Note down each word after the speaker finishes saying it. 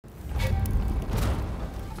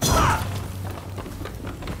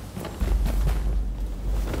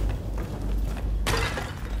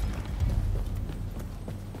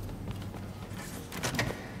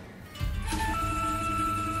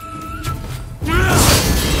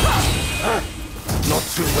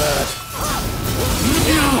too bad.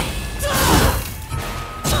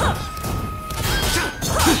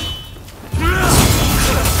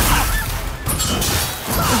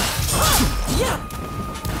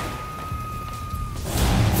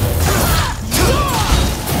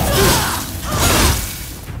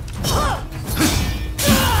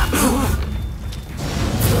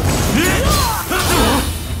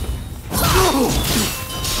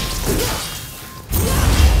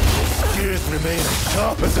 Remain as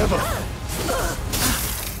sharp as ever.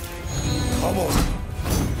 Come on.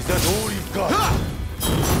 Is that all you've got?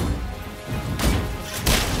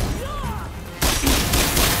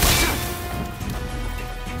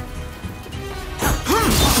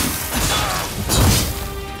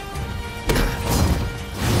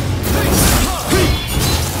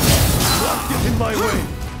 Get in my way.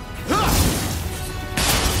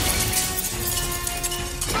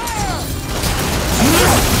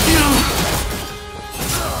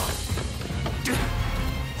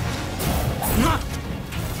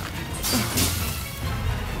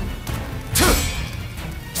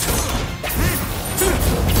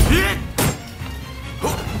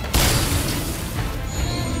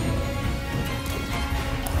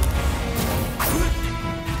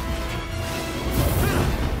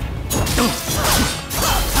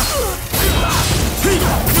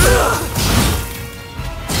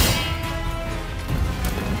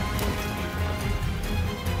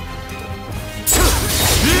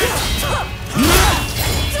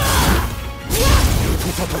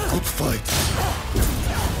 Put up a good fight.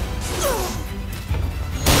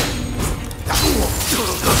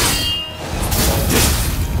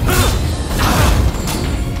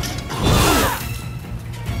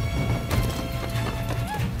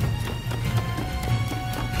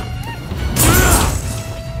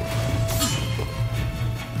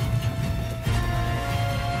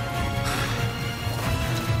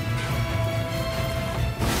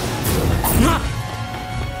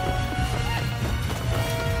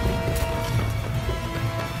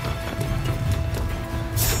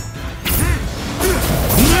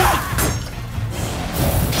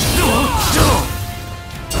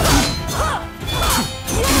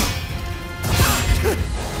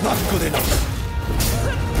 Not good enough.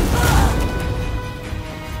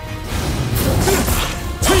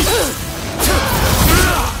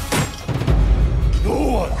 No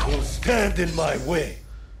one will stand in my way.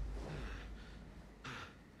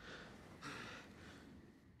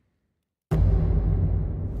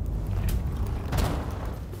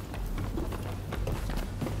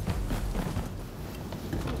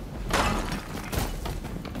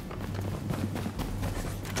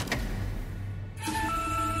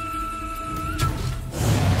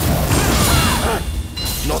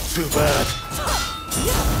 Not too bad.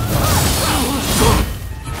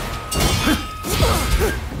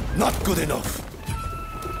 Not good enough.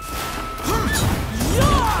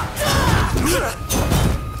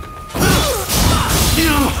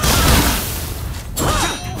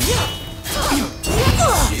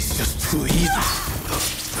 It's just too easy.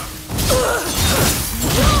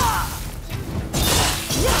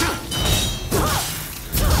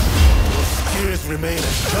 Your spears remain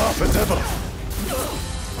as sharp as ever.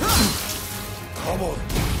 Come on.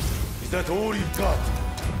 Is that all you've got?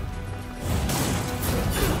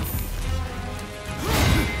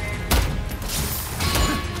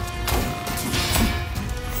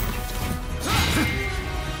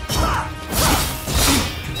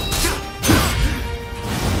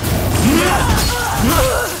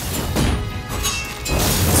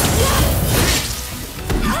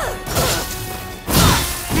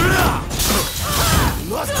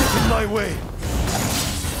 Not get in my way.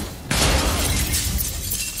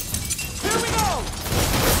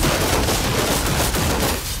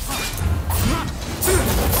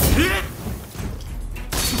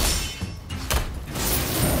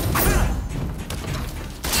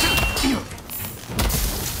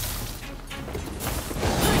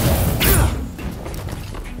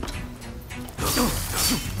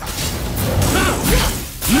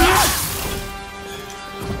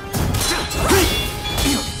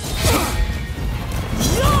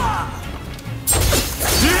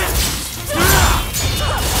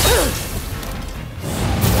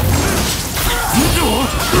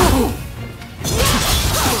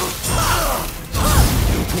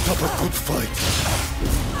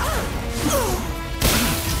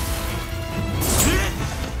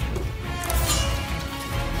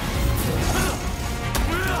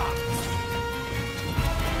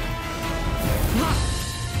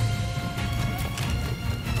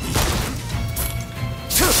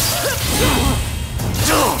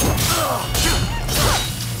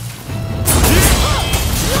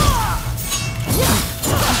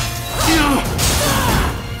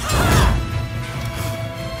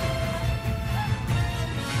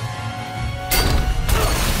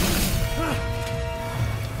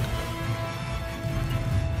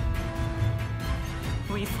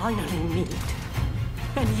 We finally meet.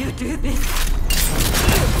 And you do this?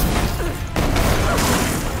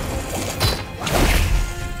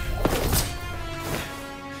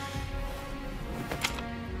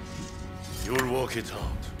 You'll work it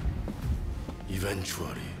out.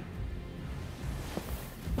 Eventually.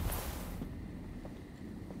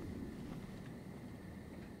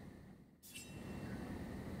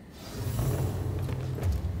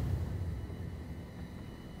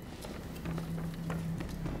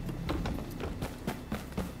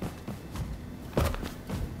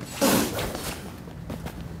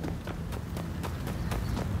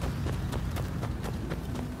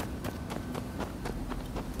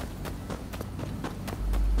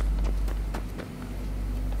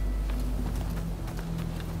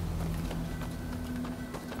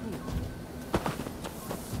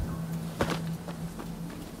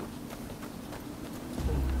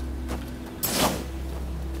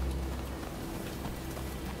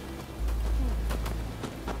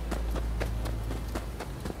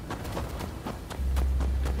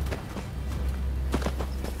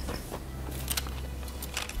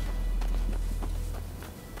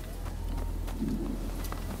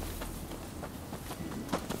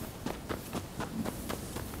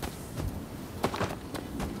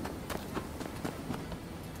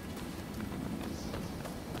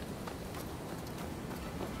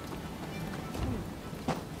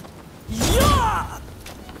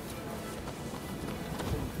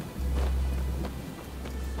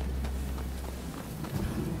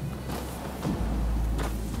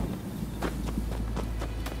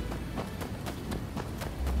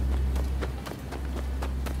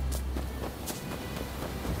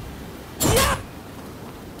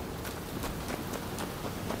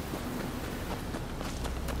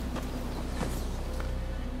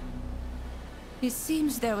 It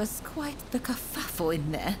seems there was quite the kerfuffle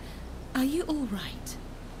in there. Are you all right?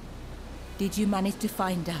 Did you manage to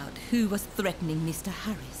find out who was threatening Mr.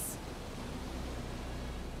 Harris?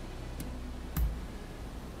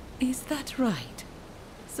 Is that right?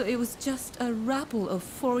 So it was just a rabble of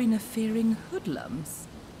foreigner-fearing hoodlums?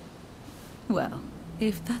 Well,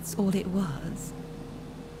 if that's all it was...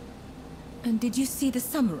 And did you see the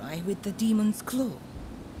samurai with the demon's claw?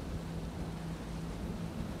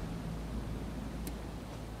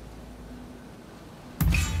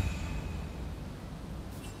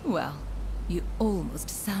 Well, you almost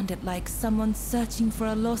sounded like someone searching for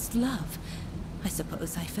a lost love. I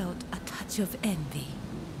suppose I felt a touch of envy.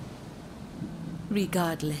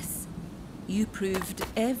 Regardless, you proved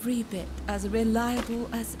every bit as reliable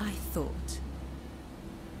as I thought.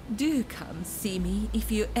 Do come see me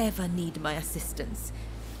if you ever need my assistance.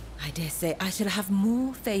 I dare say I shall have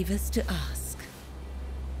more favors to ask.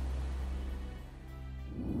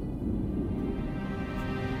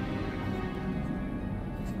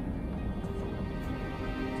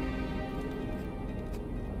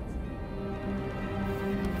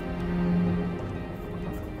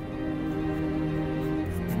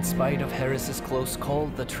 In spite of Harris's close call,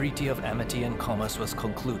 the Treaty of Amity and Commerce was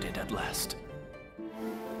concluded at last.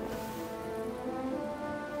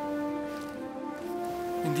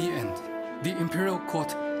 In the end, the Imperial Court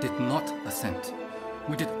did not assent.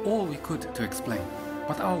 We did all we could to explain,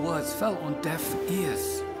 but our words fell on deaf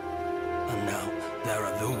ears. And now, there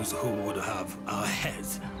are those who would have our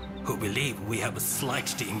heads, who believe we have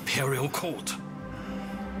slighted the Imperial Court.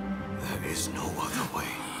 There is no other way.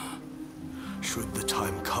 Should the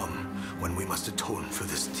time come when we must atone for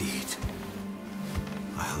this deed,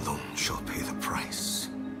 I alone shall pay the price.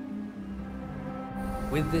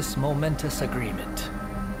 With this momentous agreement,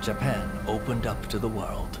 Japan opened up to the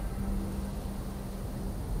world.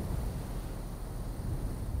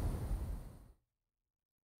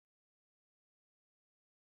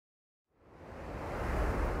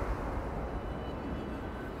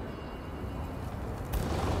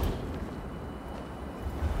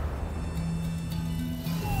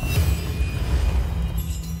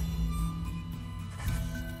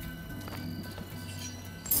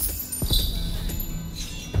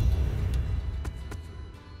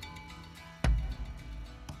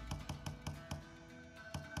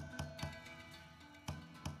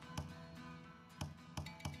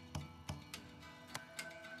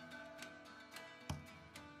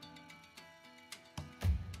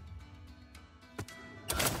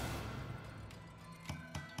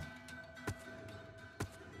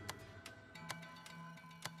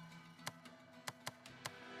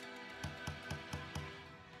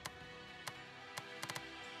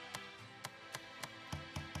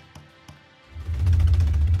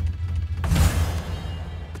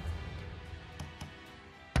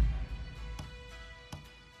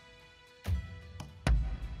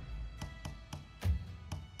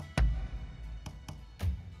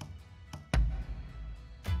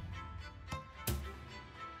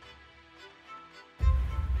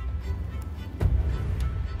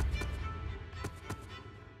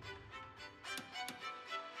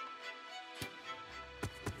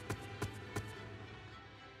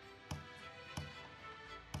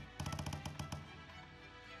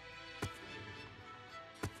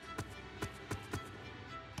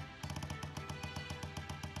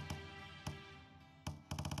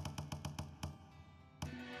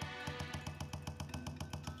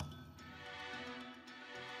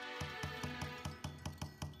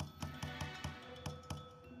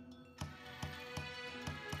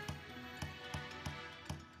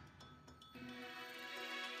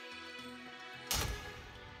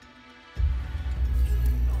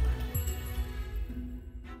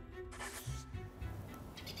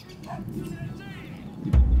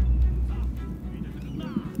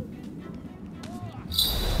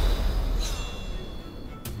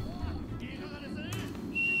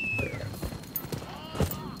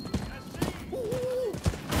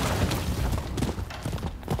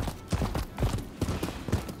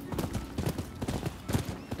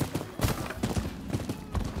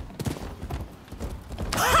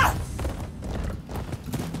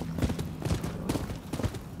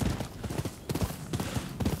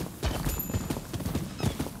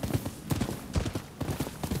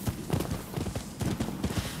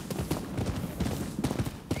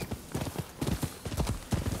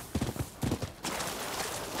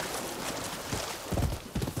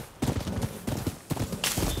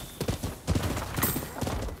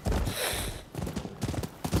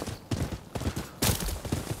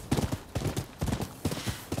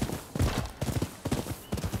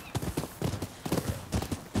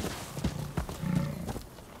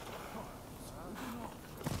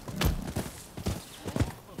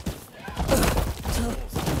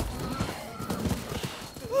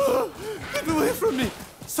 Get away from me!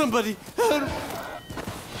 Somebody, help!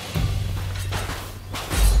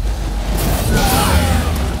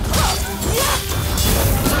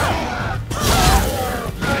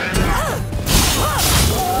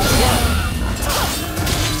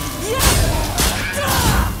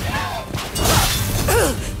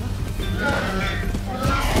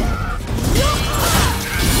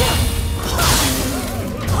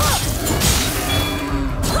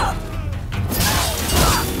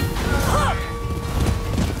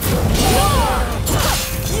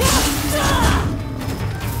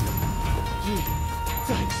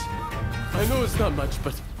 Thanks. I know it's not much,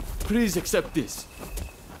 but please accept this.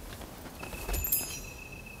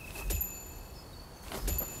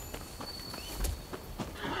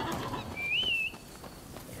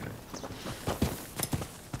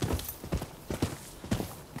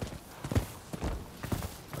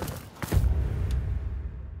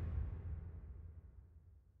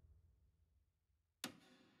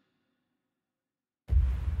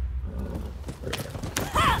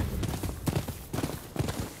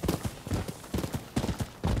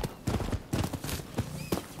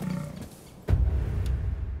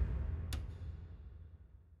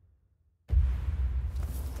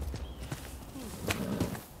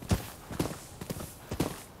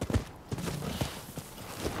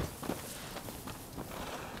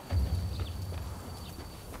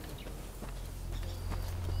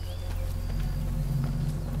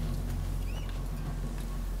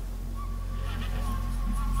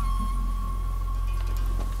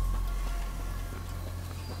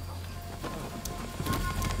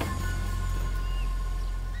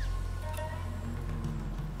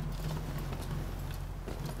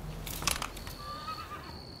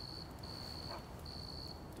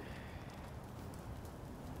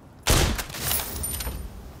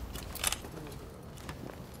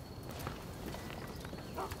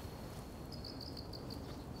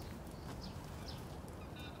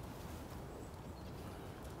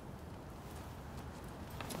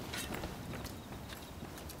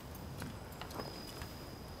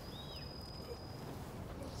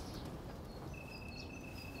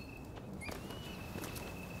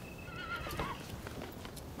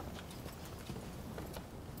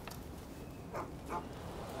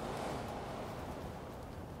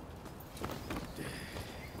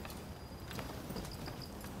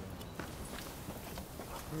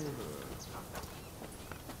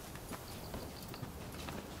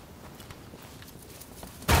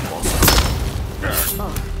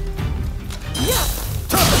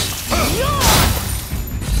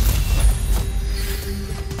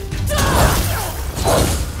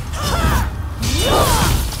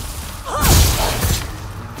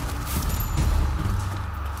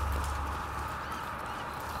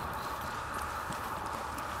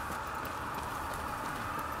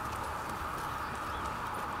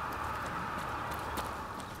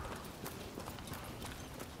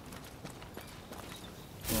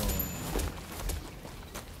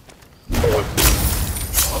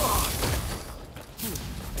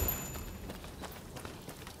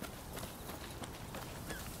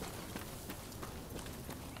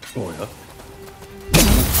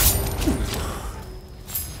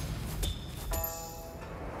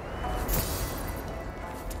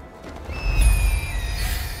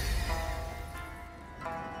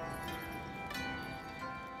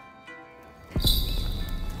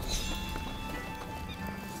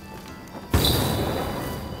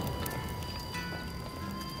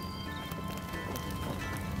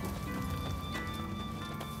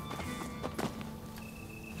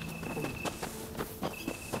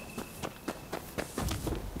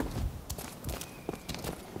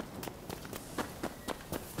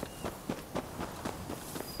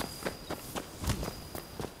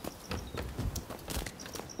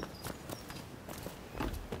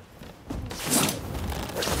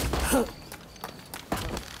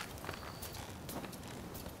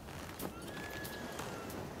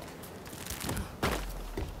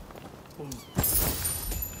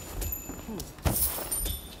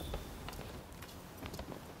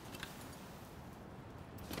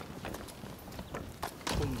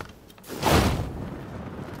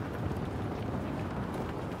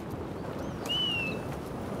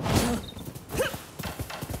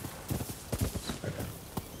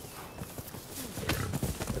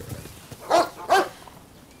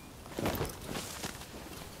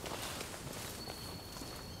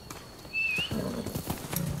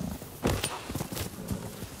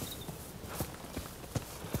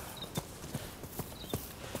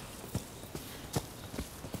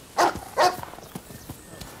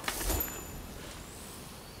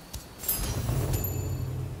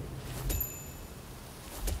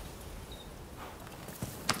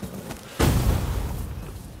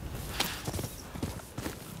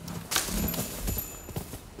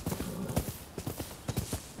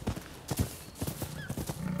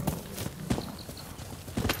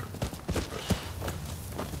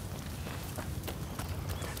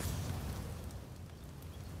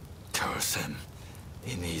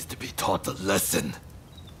 needs to be taught a lesson.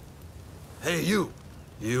 Hey, you!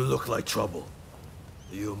 You look like trouble.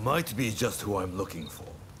 You might be just who I'm looking for.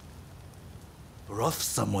 Rough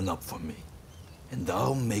someone up for me, and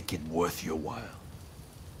I'll make it worth your while.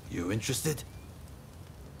 You interested?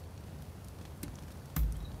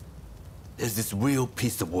 There's this real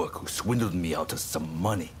piece of work who swindled me out of some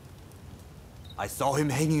money. I saw him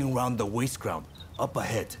hanging around the waste ground, up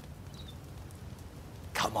ahead.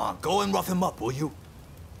 Come on, go and rough him up, will you?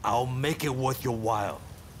 I'll make it worth your while.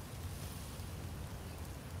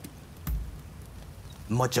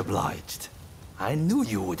 Much obliged. I knew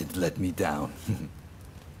you wouldn't let me down.